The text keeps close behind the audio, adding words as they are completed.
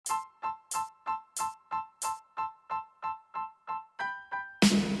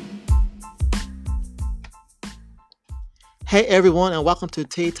Hey everyone, and welcome to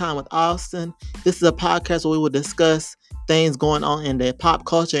Tea Time with Austin. This is a podcast where we will discuss things going on in the pop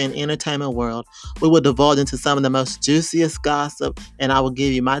culture and entertainment world. We will divulge into some of the most juiciest gossip, and I will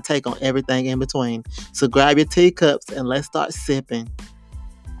give you my take on everything in between. So grab your teacups and let's start sipping.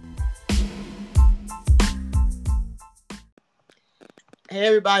 Hey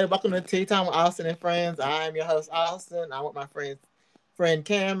everybody, welcome to Tea Time with Austin and Friends. I am your host Austin. I'm with my friend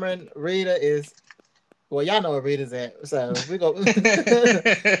Cameron. Rita is Well, y'all know where Rita's at, so we go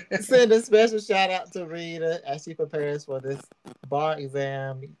send a special shout out to Rita as she prepares for this bar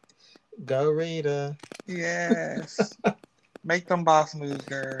exam. Go, Rita! Yes. Make them boss moves,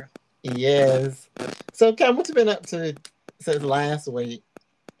 girl. Yes. So, Cam, what you been up to since last week?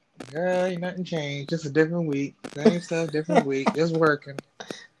 Girl, ain't nothing changed. Just a different week. Same stuff, different week. Just working.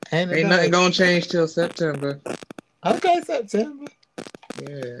 Ain't Ain't nothing gonna change till September. Okay, September.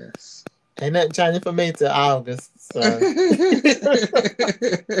 Yes. Ain't nothing changing for me till August. So.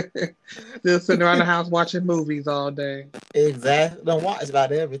 Just sitting around the house watching movies all day. Exactly. Don't watch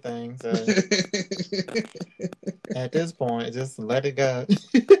about everything. So at this point, just let it go.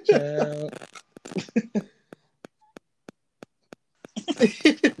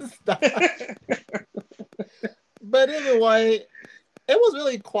 Stop. But anyway, it was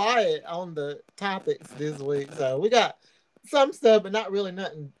really quiet on the topics this week. So we got some stuff, but not really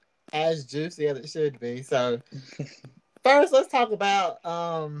nothing as juicy as it should be. So first, let's talk about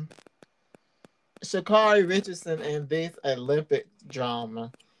Sha'Carri Richardson and this Olympic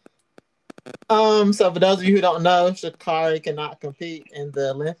drama. So for those of you who don't know, Sha'Carri cannot compete in the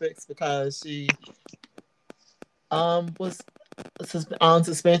Olympics because she was on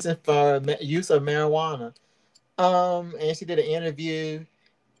suspension for use of marijuana. And she did an interview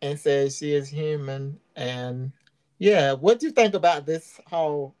and said she is human. And yeah, what do you think about this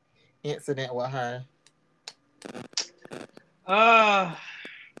whole incident with her? I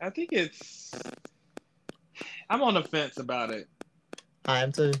think I'm on the fence about it. I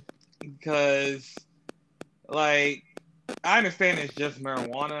am too. Because, like, I understand it's just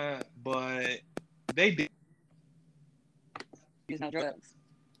marijuana, but they did use no drugs.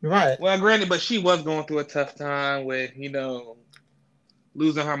 Right. Well, granted, but she was going through a tough time with,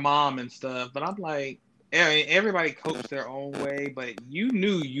 losing her mom and stuff. But I'm like, everybody copes their own way, but you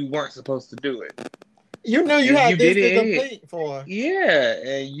knew you weren't supposed to do it. You knew you had this to compete for. Yeah,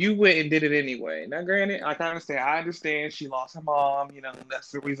 and you went and did it anyway. Now, granted, I understand she lost her mom.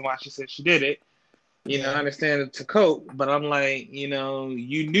 That's the reason why she said she did it. I understand it to cope, but I'm like, you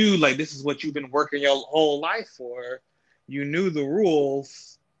knew like this is what you've been working your whole life for. You knew the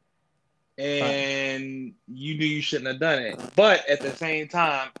rules, and you knew you shouldn't have done it. But at the same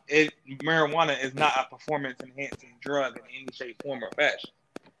time, marijuana is not a performance-enhancing drug in any shape, form, or fashion.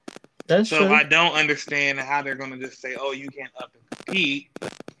 That's true. I don't understand how they're going to just say, oh, you can't up and compete.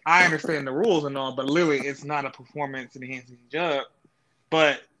 I understand the rules and all, but literally it's not a performance-enhancing drug.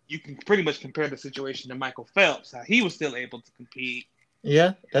 But you can pretty much compare the situation to Michael Phelps, how he was still able to compete.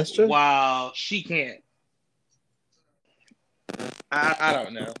 Yeah, that's true. While she can't. I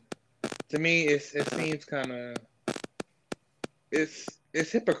don't know. To me, it seems kind of... It's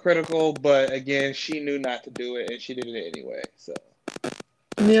hypocritical, but again, she knew not to do it, and she did it anyway, so...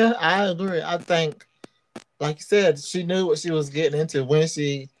 Yeah, I agree. I think, like you said, she knew what she was getting into when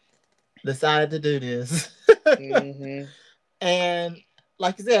she decided to do this. Mm-hmm. And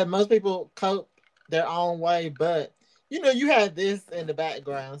like you said, most people cope their own way, but you had this in the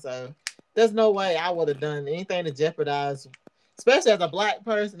background, so there's no way I would have done anything to jeopardize, especially as a black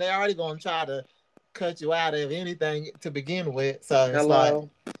person. They're already going to try to cut you out of anything to begin with. So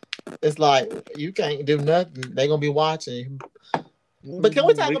it's like you can't do nothing. They're going to be watching. But can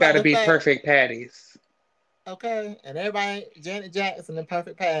we talk about got to be perfect patties? Okay, and everybody, Janet Jackson and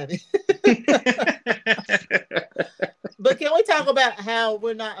Perfect Patty. But can we talk about how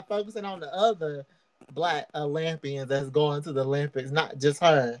we're not focusing on the other black Olympians that's going to the Olympics, not just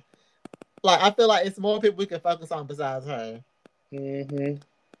her? Like, I feel like it's more people we can focus on besides her. Mm-hmm.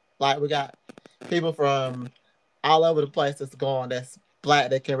 Like, we got people from all over the place that's going, that's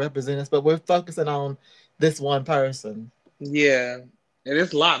black, that can represent us, but we're focusing on this one person. Yeah. And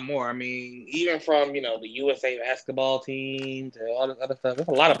there's a lot more. I mean, even from, the USA basketball team to all this other stuff, there's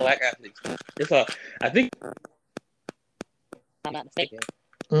a lot of black athletes. I think, I'm not mistaken.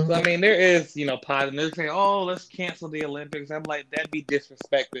 Mm-hmm. So, I mean, there is, positive. They're saying, oh, let's cancel the Olympics. I'm like, that'd be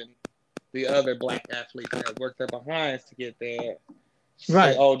disrespecting the other black athletes that worked their behinds to get there.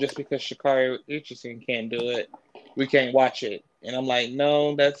 Right. Say, oh, just because Sha'Carri Richardson can't do it, we can't watch it. And I'm like,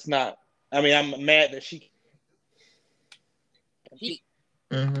 no, that's not. I mean, I'm mad that she compete.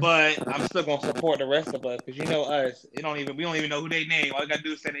 But I'm still gonna support the rest of us because you know us. We don't even know who they name. All you gotta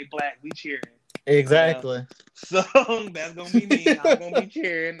do is say they black. We cheering. Exactly. You know? So that's gonna be me. I'm gonna be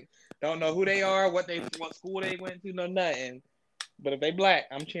cheering. Don't know who they are, what school they went to, no nothing. But if they black,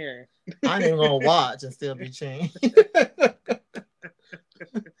 I'm cheering. I ain't even gonna watch and still be cheering.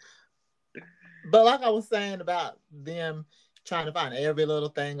 But like I was saying about them trying to find every little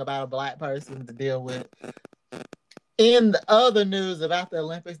thing about a black person to deal with. In the other news about the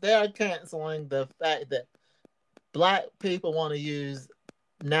Olympics, they are canceling the fact that black people want to use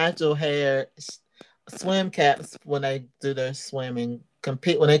natural hair swim caps when they do their swimming,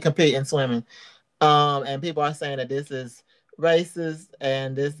 when they compete in swimming. And people are saying that this is racist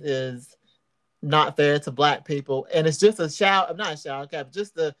and this is not fair to black people. And it's just not a shower cap,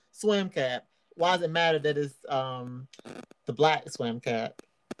 just a swim cap. Why does it matter that it's the black swim cap?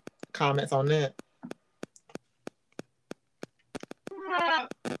 Comments on that?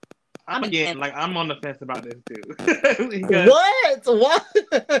 I'm on the fence about this too. What?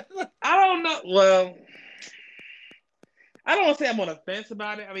 I don't know. Well, I don't want to say I'm on the fence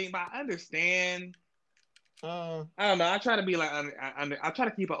about it. I mean, but I understand. I don't know. I try to be like, I try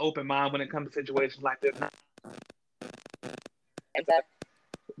to keep an open mind when it comes to situations like this.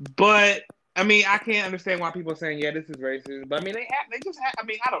 But I mean, I can't understand why people are saying, "Yeah, this is racist." But I mean, they just have. I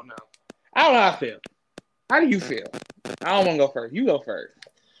mean, I don't know. I don't know how I feel. How do you feel? I don't want to go first. You go first.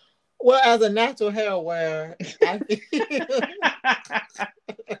 Well, as a natural hair wearer, I feel...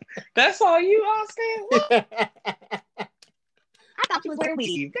 That's all you, Austin? I thought you was wearing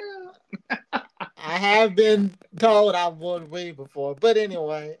weave. I have been told I've worn weave before, but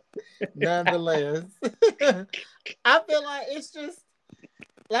anyway, nonetheless, I feel like it's just,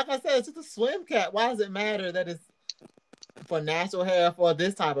 like I said, it's just a swim cap. Why does it matter that it's for natural hair, for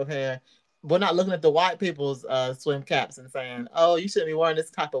this type of hair? We're not looking at the white people's swim caps and saying, oh, you shouldn't be wearing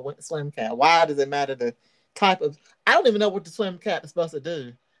this type of swim cap. Why does it matter the type of... I don't even know what the swim cap is supposed to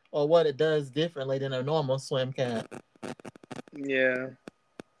do or what it does differently than a normal swim cap. Yeah.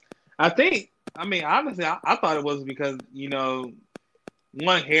 I mean, honestly, I thought it was because, you know,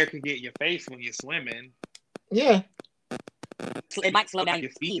 one, hair could get in your face when you're swimming. Yeah. It might slow down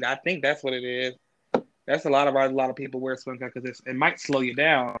your speed. I think that's what it is. That's a lot of people wear swim cap because it might slow you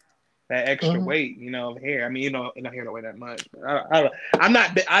down. That extra weight, you know, of hair. I mean, you know, hair don't weigh that much. But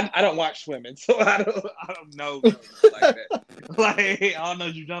I don't watch swimming, so I don't know like that. Like, all I know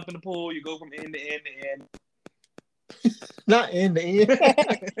is you jump in the pool, you go from end to end to end. Not end to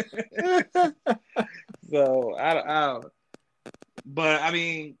end. So I don't. But I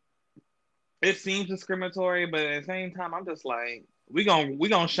mean, it seems discriminatory, but at the same time, I'm just like, we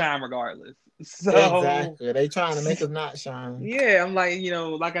gonna shine regardless. So exactly, they trying to make us not shine. Yeah, I'm like, you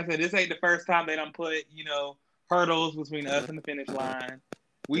know, like I said, this ain't the first time they done put, you know, hurdles between us and the finish line.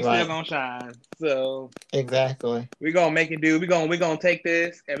 We still gonna shine. So exactly, we gonna make it do. We gonna take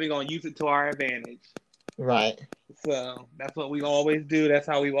this and we gonna use it to our advantage. Right. So that's what we always do. That's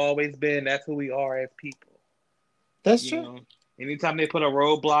how we've always been. That's who we are as people. That's true. Know, anytime they put a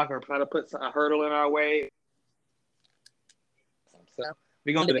roadblock or try to put a hurdle in our way, so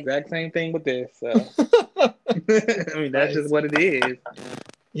we're going to do the exact same thing with this. So. I mean, that's just what it is.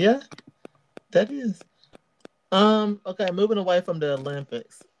 Yeah, that is. Okay, moving away from the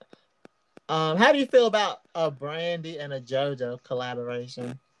Olympics. How do you feel about a Brandy and a JoJo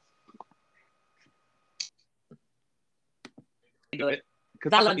collaboration? Because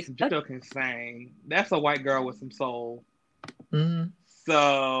I love me some JoJo can sing. That's a white girl with some soul. Mm-hmm.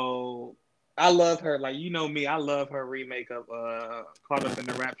 So I love her. Like, you know me, I love her remake of Caught Up in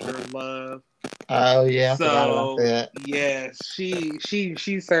the Rapture of Love. Oh yeah, so, I forgot about that. Yes,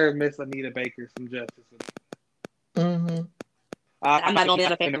 she served Miss Anita Baker some justice. Mm-hmm. I'm not gonna be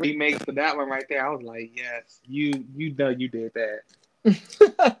a fan of the remakes for that one right there. I was like, yes, you know you did that.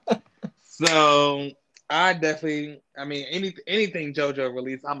 So I definitely, I mean, anything JoJo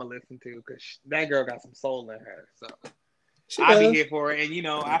released, I'm gonna listen to because that girl got some soul in her. So I'll be here for it. And you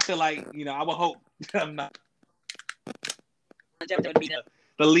know, I feel like, you know, I would hope I'm not JoJo to be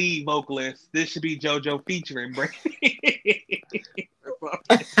the lead vocalist. This should be JoJo featuring Brandy.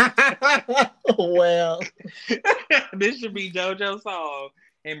 Well, this should be JoJo's song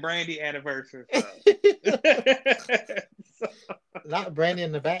and Brandy anniversary song. Not Brandy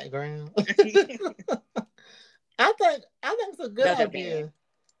in the background. I think it's a good idea.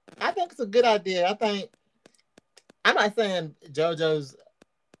 I think it's a good idea. I'm not saying JoJo's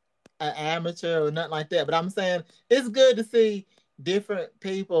an amateur or nothing like that, but I'm saying it's good to see different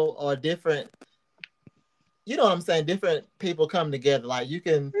people or different, you know what I'm saying, different people come together. Like you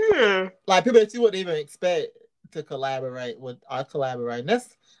can, like people that you wouldn't even expect to collaborate with our collaborating.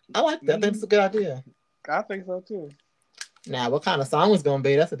 I like that. I think it's a good idea. I think so too. Now, what kind of song it's gonna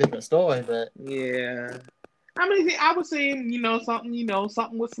be? That's a different story. But Yeah. I mean, I was saying,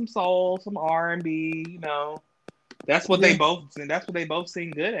 something with some soul, some R&B, That's what yeah, they both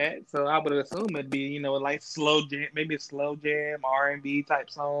sing good at. So I would assume it'd be, like slow jam, maybe a slow jam, R&B type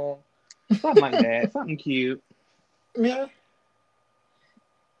song. Something like that. Something cute. yeah,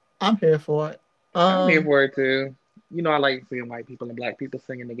 I'm here for it. I'm here Um, for it too. I like seeing white people and black people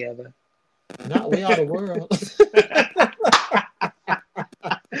singing together. Not we are the world.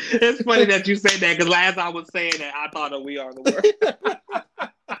 It's funny that you say that because last I was saying that I thought of We Are the World.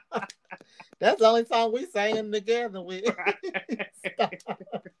 That's the only song we sang together.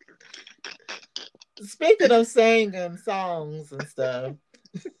 Speaking of singing songs and stuff,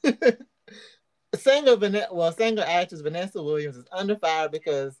 singer actress Vanessa Williams is under fire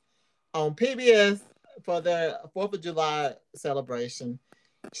because on PBS for their 4th of July celebration,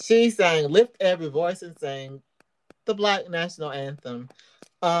 she sang "Lift Every Voice" and sang the Black National Anthem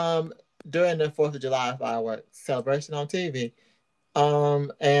um, during the 4th of July fireworks celebration on TV.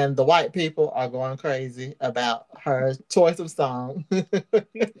 And the white people are going crazy about her choice of song.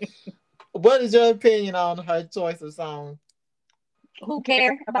 What is your opinion on her choice of song? Who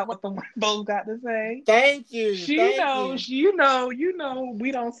cares about what the white folks got to say? Thank you. She Thank you. knows,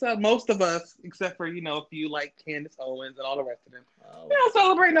 we don't sell most of us, except for, a few like Candace Owens and all the rest of them. Oh. We don't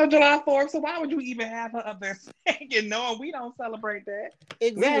celebrate no July 4th, so why would you even have her up there singing knowing we don't celebrate that?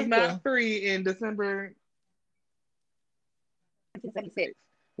 Exactly. We was not free in December 1976.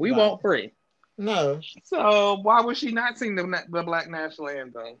 We weren't free. No. So why would she not sing the Black National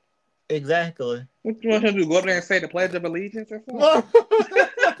Anthem? Exactly. What you want her to do? Go up there and say the Pledge of Allegiance or something?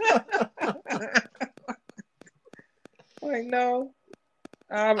 Like, no.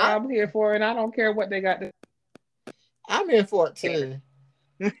 I'm here for it. I don't care what they got to. I'm here for it too.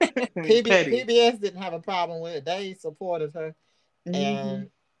 PBS didn't have a problem with it. They supported her. Mm-hmm. And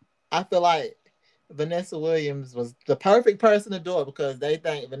I feel like Vanessa Williams was the perfect person to do it because they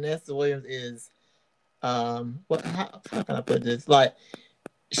think Vanessa Williams is how can I put this? Like,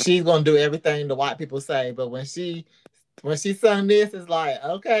 she's gonna do everything the white people say, but when she sung this, it's like,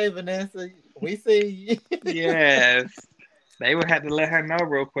 okay, Vanessa, we see. Yes. They would have to let her know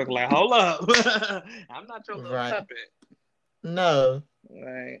real quick, like, hold up. I'm not your little puppet. No.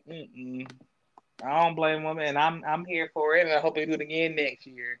 Like, I don't blame them, and I'm here for it, and I hope they do it again next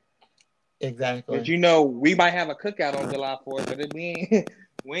year. Exactly. But we might have a cookout on July 4th, but we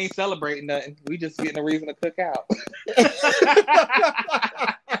ain't celebrating nothing. We just getting a reason to cook out.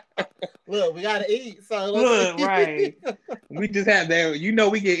 Look, we gotta eat. So look, right. We just have that.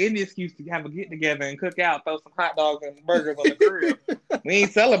 We get any excuse to have a get together and cook out, throw some hot dogs and burgers on the grill. We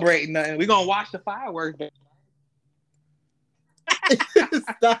ain't celebrating nothing. We gonna watch the fireworks.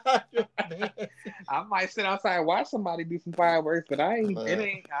 Stop, I might sit outside and watch somebody do some fireworks, but it ain't got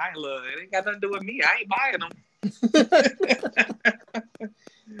nothing to do with me. I ain't buying them.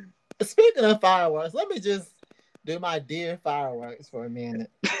 Speaking of fireworks, let me just do my dear fireworks for a minute.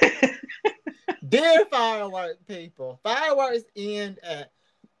 Dear firework people, fireworks end at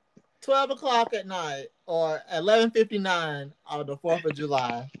 12 o'clock at night or 11:59 on the 4th of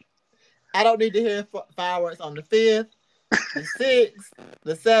July. I don't need to hear fireworks on the 5th, the 6th,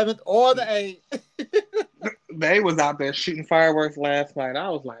 the 7th, or the 8th. They was out there shooting fireworks last night. I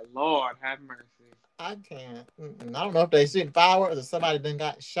was like, Lord, have mercy. I can't. I don't know if they shooting fireworks or somebody then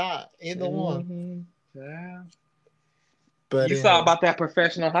got shot. Either one. Yeah. But you saw about that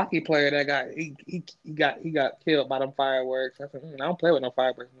professional hockey player that got killed by them fireworks. I said, I don't play with no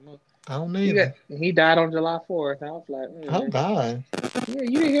fireworks anymore. I don't either. He died on July 4th. I was like, oh God. Yeah,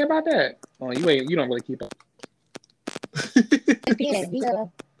 you didn't hear about that. Oh, you don't really keep up.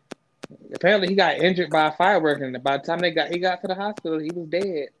 Apparently, he got injured by a firework, and by the time he got to the hospital, he was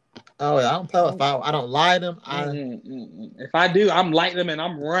dead. Oh, I don't play with fireworks. I don't light them. If I do, I'm lighting them and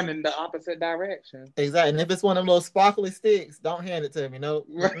I'm running the opposite direction. Exactly. And if it's one of them little sparkly sticks, don't hand it to me. Nope.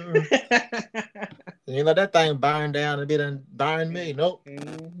 You let that thing burn down and be done burn me. Nope. I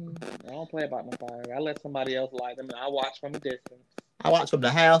don't play about no fire. I let somebody else light them and I watch from a distance. I watch from the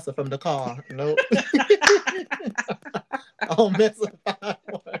house or from the car. Nope. I don't mess with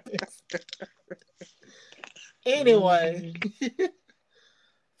fireworks. Anyway.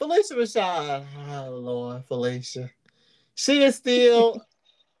 Phylicia Rashad. Oh, Lord, Phylicia. She is still...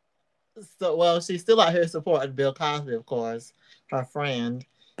 she's still out here supporting Bill Cosby, of course, her friend.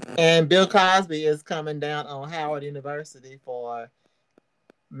 And Bill Cosby is coming down on Howard University for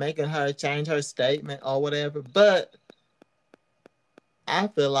making her change her statement or whatever. But I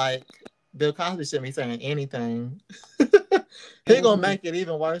feel like Bill Cosby shouldn't be saying anything. He gonna make it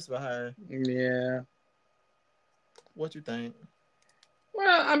even worse for her. Yeah. What you think?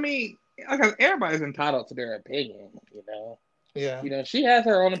 Well, I mean, like everybody's entitled to their opinion, you know. Yeah. You know, she has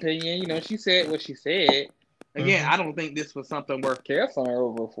her own opinion. You know, she said what she said. Again, Mm-hmm. I don't think this was something worth canceling her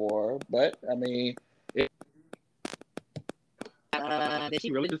over for, but I mean, did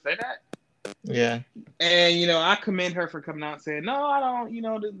she really just say that? Yeah. And you know, I commend her for coming out and saying, "No, I don't. You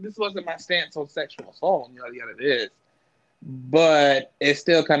know, this wasn't my stance on sexual assault. You know, yada this." But it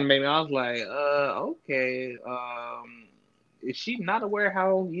still kind of made me. I was like, okay. Is she not aware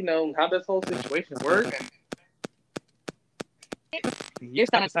how how this whole situation works? And you're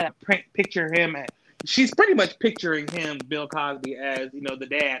starting to picture him. She's pretty much picturing him, Bill Cosby, as the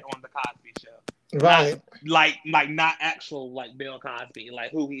dad on the Cosby Show. Not Right. not actual like Bill Cosby, like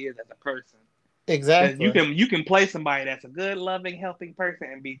who he is as a person. Because Exactly. you can play somebody that's a good, loving, healthy person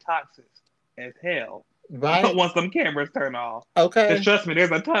and be toxic as hell. Right. Once them cameras turn off. Because Okay. trust me,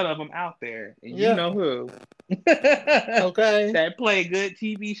 there's a ton of them out there, and you Yeah. know who. Okay. That play good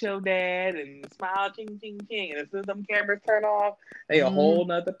TV show dad and smile ching ching ching, and as soon as them cameras turn off, they a Mm. whole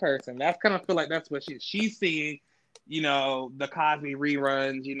nother person. That's kind of feel like that's what she's seeing. The Cosby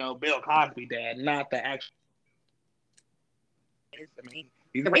reruns. Bill Cosby dad, not the actual. I mean,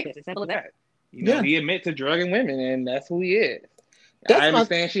 he's a rapist. It's simple as that. Yeah. He admits to drugging women, and that's who he is. That's I my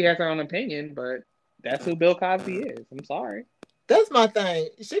understand she has her own opinion, but that's who Bill Cosby is. I'm sorry. that's my thing.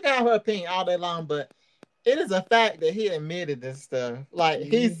 She can have her opinion all day long, but it is a fact that he admitted this stuff. Like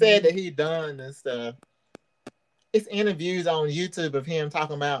he said Mm-hmm. that he done this stuff. It's interviews on YouTube of him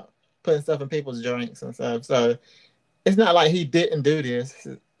talking about putting stuff in people's drinks and stuff. So it's not like he didn't do this.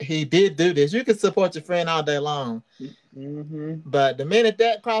 He did do this. You can support your friend all day long, Mm-hmm. but the minute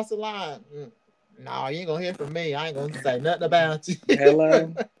that crossed the line, no, you ain't gonna hear from me. I ain't gonna say nothing about you.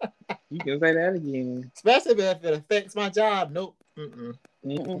 Hello. You can say that again. Especially if it affects my job. Nope. Mm-mm.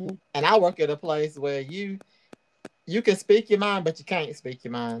 Mm-hmm. And I work at a place where you can speak your mind, but you can't speak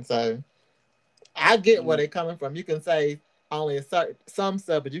your mind. So I get where they're coming from. You can say only some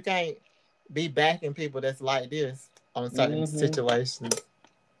stuff, but you can't be backing people that's like this on certain Mm-hmm. situations.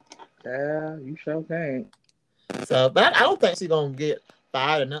 Yeah, you sure can. So, but I don't think she's gonna get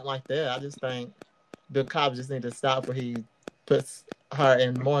fired or nothing like that. I just think Bill Cosby just need to stop where he puts her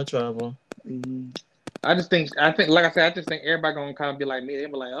in more trouble. Mm-hmm. I think, like I said, I just think everybody gonna kind of be like me. They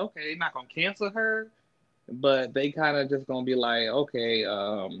be like, okay, they're not gonna cancel her, but they kind of just gonna be like, okay,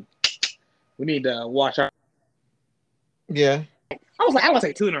 we need to watch our. Yeah. I would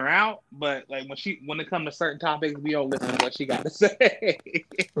say tune her out, but like when it comes to certain topics, we don't listen to what she got to say.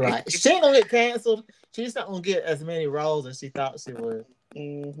 Right. She ain't gonna get canceled. She's not gonna get as many roles as she thought she would.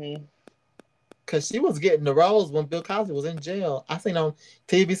 Mm-hmm. Cause she was getting the roles when Bill Cosby was in jail. I seen on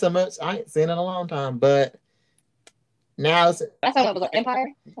TV so much. I ain't seen it in a long time. But now it's That's how it was on Empire.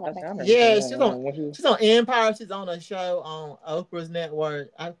 yeah, she's on Empire. She's on a show on Oprah's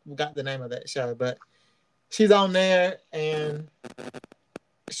network. I forgot the name of that show, but she's on there and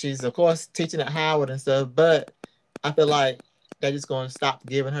she's of course teaching at Howard and stuff. But I feel like they're just gonna stop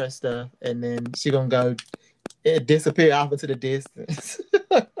giving her stuff and then she's gonna go disappear off into the distance.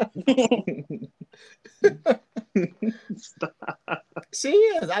 She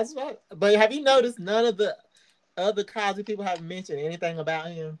is. I swear. But have you noticed none of the other Cosby people have mentioned anything about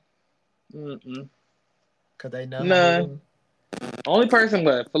him? Mm-mm. Cause they know. None. Only person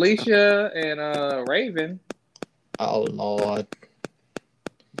was Felicia and Raven. Oh Lord.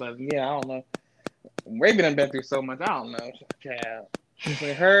 But yeah, I don't know. Raven done been through so much. I don't know. Child.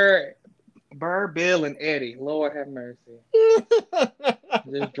 Between her, Burr, Bill, and Eddie. Lord have mercy.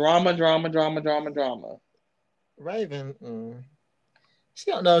 Just drama, drama, drama, drama, drama. Raven.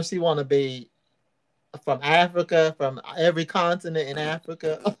 She don't know if she want to be from Africa, from every continent in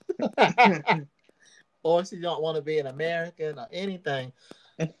Africa, or she don't want to be an American or anything.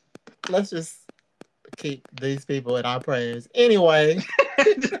 Let's just keep these people in our prayers. Anyway,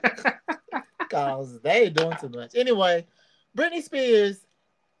 because they doing too much. Anyway, Britney Spears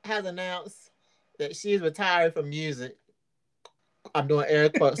has announced that she's retired from music. I'm doing air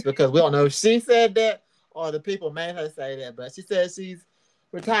quotes because we don't know if she said that or the people made her say that, but she said she's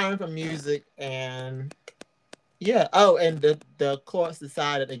retiring from music and yeah. Oh, and the courts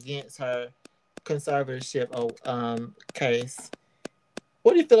decided against her conservatorship case.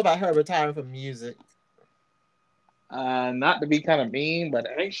 What do you feel about her retiring from music? Not to be kind of mean, but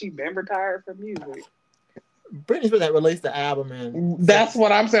ain't she been retired from music? Britney Spears that released the album and that's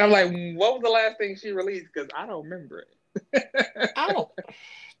what I'm saying. I'm like, what was the last thing she released? Because I don't remember it. I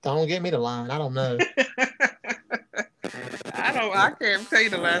don't get me the line. I don't know. I can't tell you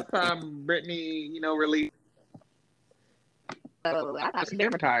the last time Britney, released. I thought she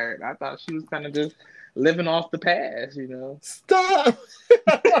never retired. I thought she was kind of just living off the past. Stop.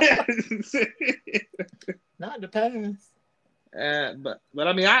 Not the past. But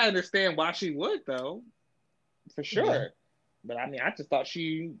I mean, I understand why she would though, for sure. Yeah. But I mean, I just thought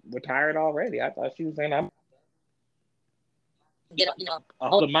she retired already. I thought she was saying I'm get a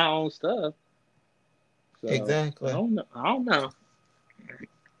hold of my own stuff. So, Exactly. I don't know.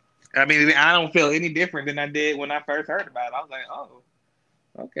 I mean, I don't feel any different than I did when I first heard about it. I was like, oh,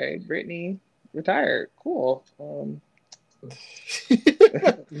 okay, Britney retired. Cool. What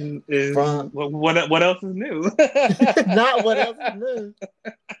else is new? Not what else is new.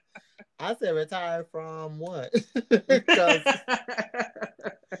 I said retired from what? Because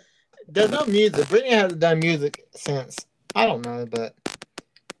there's no music. Britney hasn't done music since, I don't know, but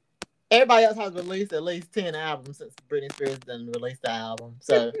everybody else has released at least 10 albums since Britney Spears done released the album.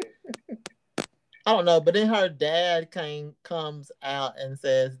 So I don't know, but then her dad comes out and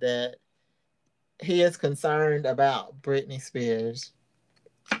says that he is concerned about Britney Spears.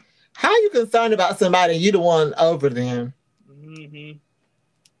 How are you concerned about somebody you the one over them? Mm-hmm.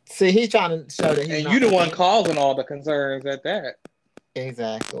 See, he's trying to show that he's and not. You the one causing all the concerns at that.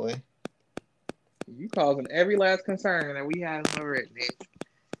 Exactly. You causing every last concern that we have over Britney.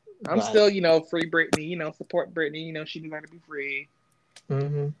 I'm Right. still, free Britney, support Britney, she deserves to be free.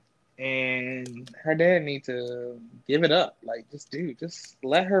 Mm-hmm. And her dad need to give it up. Like, just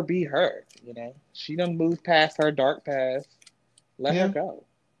let her be her, She done moved past her dark past. Let her go.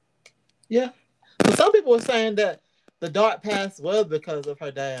 Yeah. But some people were saying that the dark past was because of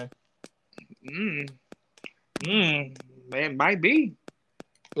her dad. It might be.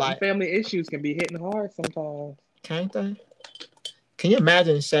 Like, family issues can be hitting hard sometimes. Can't they? Can you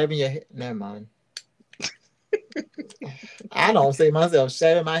imagine shaving your head? Never mind. I don't see myself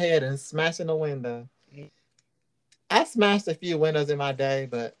shaving my head and smashing a window. I smashed a few windows in my day,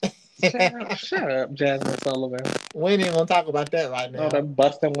 but Shut up, Jasmine Sullivan. We ain't even gonna talk about that right now. Oh, they're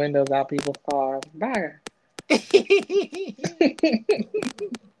busting windows out people's cars. Bye.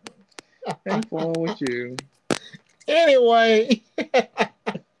 I'm fooling with you. Anyway,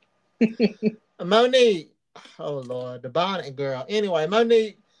 Monique. Oh Lord, the bonnet girl. Anyway,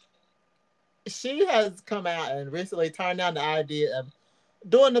 Monique. She has come out and recently turned down the idea of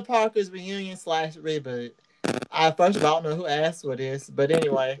doing the Parkers reunion / reboot. First of all, I don't know who asked for this, but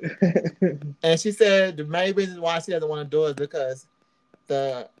anyway. And she said the main reason why she doesn't want to do it is because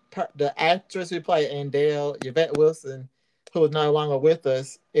the actress who played Andale, Yvette Wilson, who is no longer with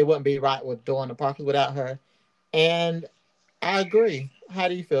us, it wouldn't be right with doing the Parkers without her. And I agree. How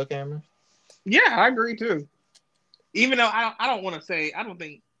do you feel, Cameron? Yeah, I agree too. Even though I don't want to say, I don't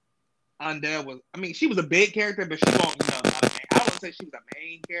think Andale was, I mean, she was a big character, but she won't, I don't say she was a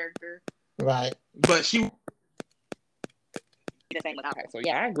main character. Right. But she the same without her. So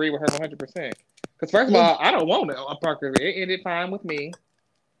yeah, I agree with her 100%. Because first of all, I don't want a Parker. It ended fine with me.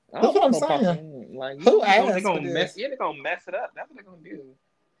 That's what I'm saying. Like, who asked they're gonna for mess? this? Yeah, they're gonna mess it up. That's what they're gonna do.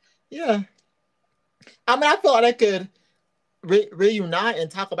 Yeah. I mean, I feel like they could reunite and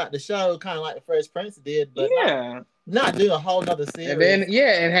talk about the show, kind of like the Fresh Prince did, but not do a whole nother series. And then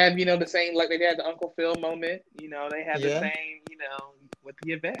and have the same, like they had the Uncle Phil moment. They had the same, with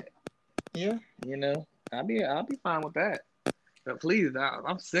the Yvette. Yeah. I'll be fine with that. But please,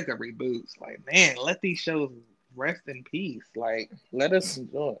 I'm sick of reboots. Like, man, let these shows rest in peace. Like, let us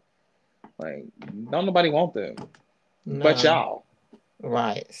enjoy it. Like, don't nobody want them, but y'all.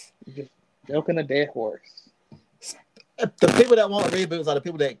 Right. Just milking a dead horse. The people that want reboots are the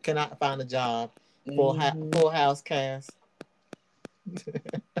people that cannot find a job. Full House cast.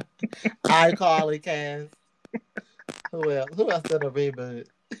 iCarly cast. Who else? Who else did a reboot?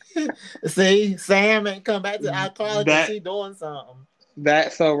 See, Sam ain't come back to iCarly because she doing something.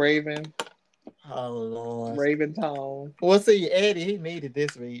 That's so Raven. Oh Lord. Raven Tone. Well, see, Eddie, he needed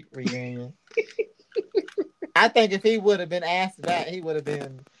this reunion. I think if he would have been asked back, he would have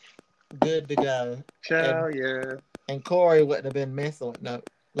been good to go. Yeah. And Corey wouldn't have been messing with no.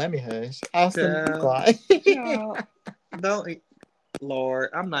 Let me hush. Austin, be quiet. Don't, Lord,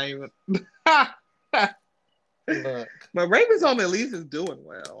 I'm not even. Look. But Raven's Home at least is doing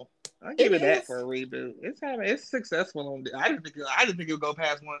well. I give it that for a reboot. It's successful on. I didn't think it would go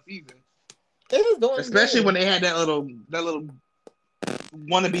past one season. It is doing especially good. When they had that little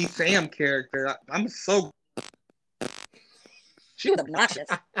wannabe Sam character. I'm so. She was obnoxious.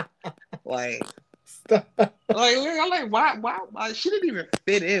 I'm like, why? She didn't even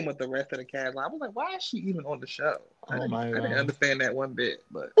fit in with the rest of the cast. I was like, why is she even on the show? I didn't understand that one bit,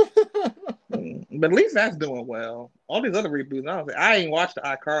 but But at least that's doing well. All these other reboots, I ain't watched the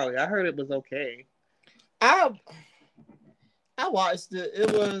iCarly. I heard it was okay. I I watched it.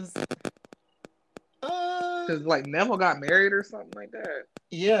 It was Because like Neville got married or something like that.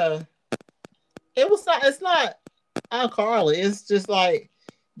 yeah. It was not. It's not iCarly. It's just like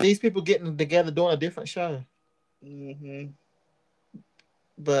these people getting together doing a different show. Mm-hmm.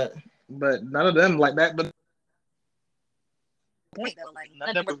 But none of them like that. But point though, like none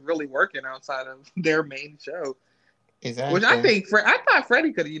of them was really working outside of their main show. exactly. Which I think I thought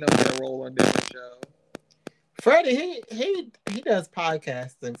Freddie could have get a role on this show. Freddie, he does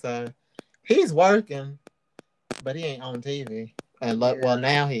podcasting, so he's working, but he ain't on TV. And well,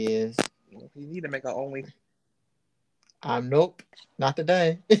 now he is. You need to make a only. Nope, not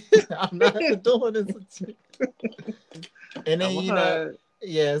today. I'm not doing this. And then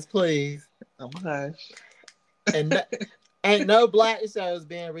yes, please. Oh my gosh. And ain't no black shows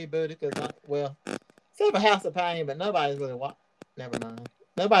being rebooted because except for House of Pain, but nobody's really Never mind.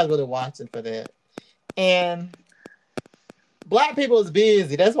 Nobody's really watching for that. And black people is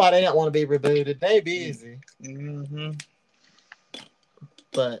busy. That's why they don't want to be rebooted. They busy. Mm-hmm.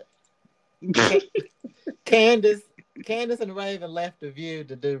 But Candace and Raven left the View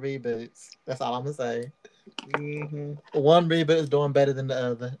to do reboots. That's all I'm gonna say. Mm-hmm. One reboot is doing better than the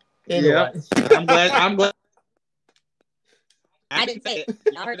other. Anyway. Yeah. I'm glad. I didn't say it.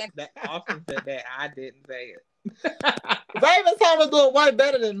 Y'all heard that? Austin said that. I didn't say it. Raven's Home is doing way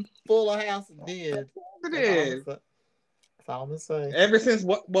better than Fuller House did. It is. That's all I'm gonna say. Ever since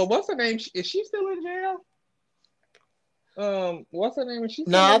what's her name? Is she still in jail? What's her name? Is she?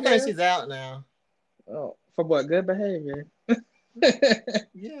 No, I think she's out now. Oh, for what? Good behavior.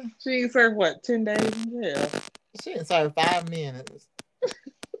 Yeah. She served 10 days in jail? She didn't serve 5 minutes.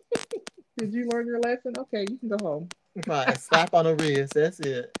 Did you learn your lesson? Okay, you can go home. Right, slap on the wrist. That's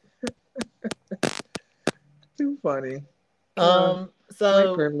it. Too funny. So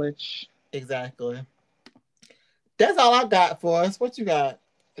white privilege. Exactly. That's all I got for us. What you got?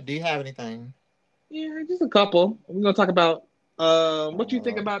 Do you have anything? Yeah, just a couple. We're gonna talk about what you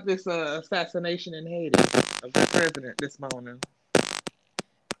think about this assassination in Haiti of the president this morning.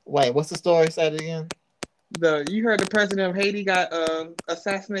 Wait, what's the story? Say it again. You heard the president of Haiti got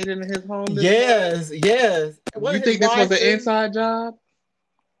assassinated in his home? Yes. You think this was an inside job?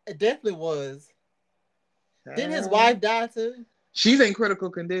 It definitely was. Didn't his wife die too? She's in critical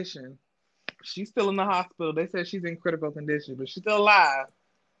condition. She's still in the hospital. They said she's in critical condition, but she's still alive.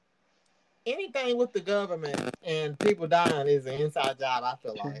 Anything with the government and people dying is an inside job, I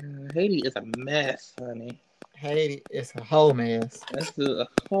feel like. Haiti is a mess, honey. Haiti is a whole mess. That's a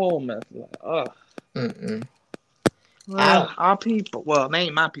whole mess. Like, Mm-mm. Our people, well, they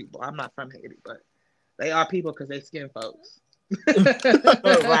ain't my people. I'm not from Haiti, but they are people because they skin folks.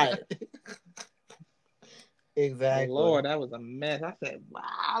 Right. Exactly. Lord, that was a mess. I said,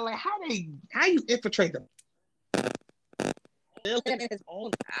 wow, like how you infiltrate them? In his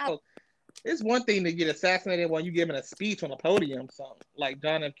own house. It's one thing to get assassinated while you giving a speech on a podium, something like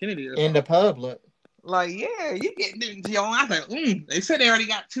John F. Kennedy or something. In the public. Like, yeah, you get into your own. I was like, They said they already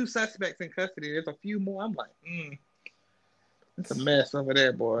got 2 suspects in custody. There's a few more. I'm like, It's a mess over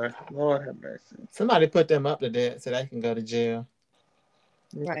there, boy. Lord have mercy. Somebody put them up to that so they can go to jail.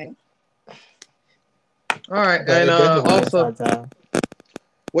 Right. All right, and also,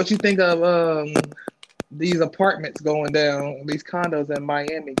 what you think of these apartments going down, these condos in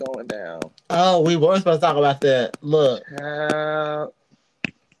Miami going down? Oh, we were supposed to talk about that. Look, I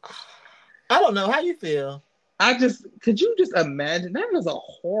don't know how you feel. Could you just imagine? That was a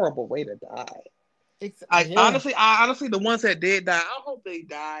horrible way to die. Honestly, the ones that did die, I hope they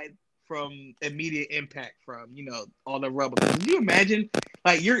died from immediate impact from all the rubble. Can you imagine,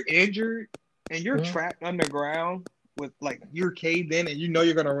 like, you're injured and you're trapped underground with you're caved in and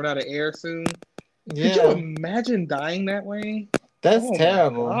you're gonna run out of air soon? Yeah. Could you imagine dying that way? That's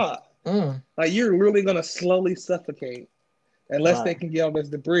terrible. Like you're really gonna slowly suffocate unless they can get all this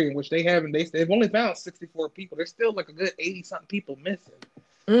debris, which they haven't. They've only found 64 people. There's still a good 80-something people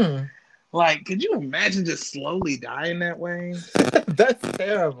missing. Like, could you imagine just slowly dying that way? That's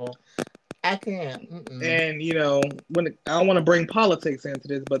terrible. I can't. And I don't want to bring politics into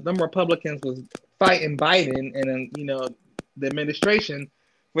this, but them Republicans was fighting Biden and the administration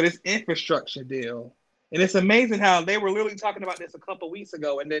for this infrastructure deal. And it's amazing how they were literally talking about this a couple weeks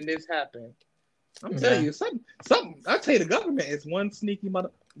ago, and then this happened. I'm telling you, something. I tell you, the government is one sneaky mother.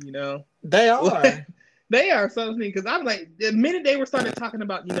 They are. They are so sneaky. Because I'm like, the minute they were started talking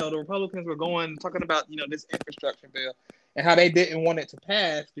about, the Republicans were talking about, this infrastructure bill and how they didn't want it to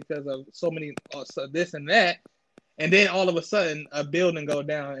pass because of so many, this and that. and then all of a sudden a building go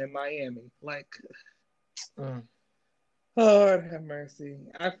down in Miami. Like, Lord have mercy.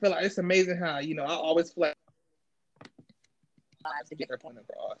 I feel like it's amazing how I always feel like to get their point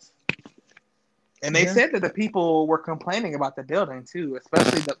across. And they said that the people were complaining about the building too,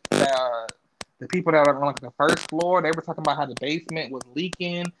 especially the people that are on the first floor. They were talking about how the basement was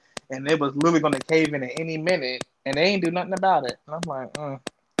leaking and it was literally going to cave in at any minute, and they ain't do nothing about it. And I'm like,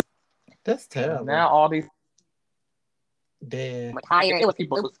 that's terrible. And now all these dead. It was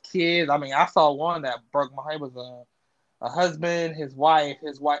people, it was kids. I mean, I saw one that broke my heart. It was a husband, his wife,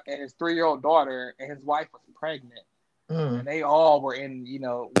 and his 3-year-old daughter, and his wife was pregnant. And they all were in,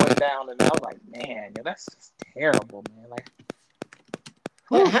 went down, and I was like, man, that's just terrible, man. Like,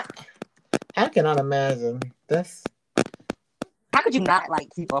 I cannot imagine. How could you not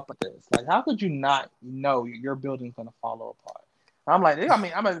keep up with this? Like, how could you not know your building's gonna fall apart? I'm like,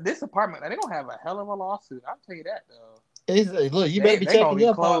 this apartment, they're gonna have a hell of a lawsuit. I'll tell you that though. Look, you better be checking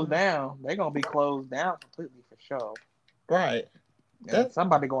your closed down. They're gonna be closed down completely for sure. Right. And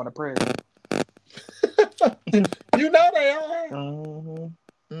somebody going to prison. You know they are.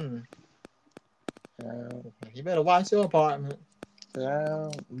 Mm-hmm. You better watch your apartment.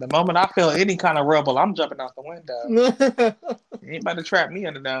 The moment I feel any kind of rubble, I'm jumping out the window. You ain't about to trap me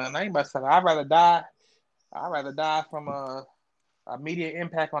under down. I ain't about to say I'd rather die from a immediate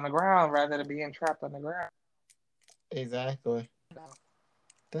impact on the ground rather than being trapped on the ground. Exactly.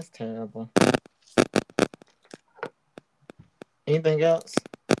 That's terrible. Anything else?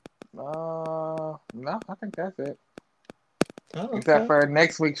 No, I think that's it. Oh, okay. Except for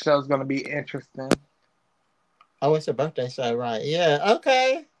next week's show is going to be interesting. Oh, it's your birthday show, right? Yeah,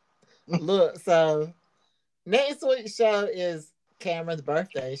 okay. Look, so next week's show is Cameron's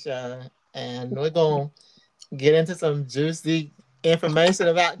birthday show, and we're going to get into some juicy information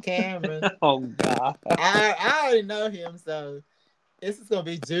about Cameron. Oh, God. I already know him, so this is going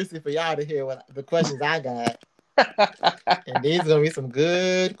to be juicy for y'all to hear what the questions I got. And these are going to be some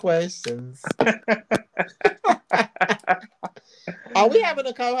good questions. Are we having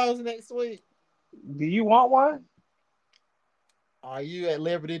a co-host next week? Do you want one? Are you at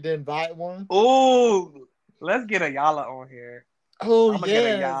liberty to invite one? Ooh, let's get a Yala on here. Oh, I'm gonna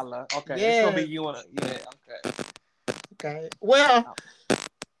get a Yala. Okay, it's gonna be you and Okay. Well,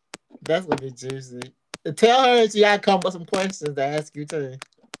 that's gonna be juicy. Tell her that you gotta come up with some questions to ask you too.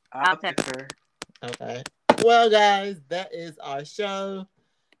 I'll text her. Okay. Well, guys, that is our show.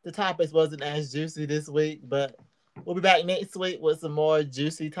 The topics wasn't as juicy this week, but we'll be back next week with some more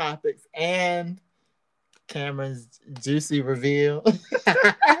juicy topics and Cameron's juicy reveal.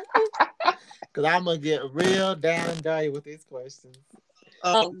 Because I'm going to get real down and dirty with these questions.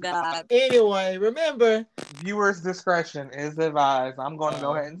 Oh, God. Anyway, remember, viewers' discretion is advised. I'm going to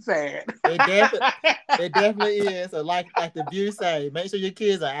go ahead and say it. It definitely is. So like the view say, make sure your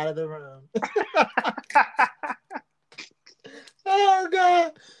kids are out of the room. Oh,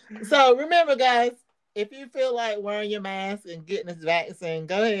 God. So remember, guys, if you feel like wearing your mask and getting this vaccine,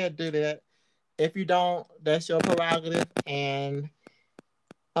 go ahead and do that. If you don't, that's your prerogative. And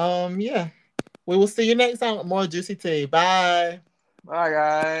yeah. We will see you next time with more Juicy Tea. Bye. Bye,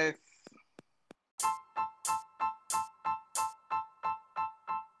 guys.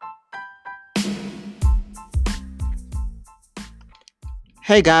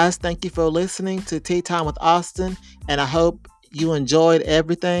 Hey, guys. Thank you for listening to Tea Time with Austin, and I hope you enjoyed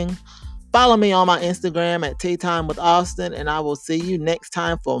everything. Follow me on my Instagram at Tea Time with Austin, and I will see you next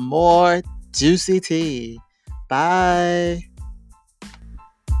time for more Juicy Tea. Bye.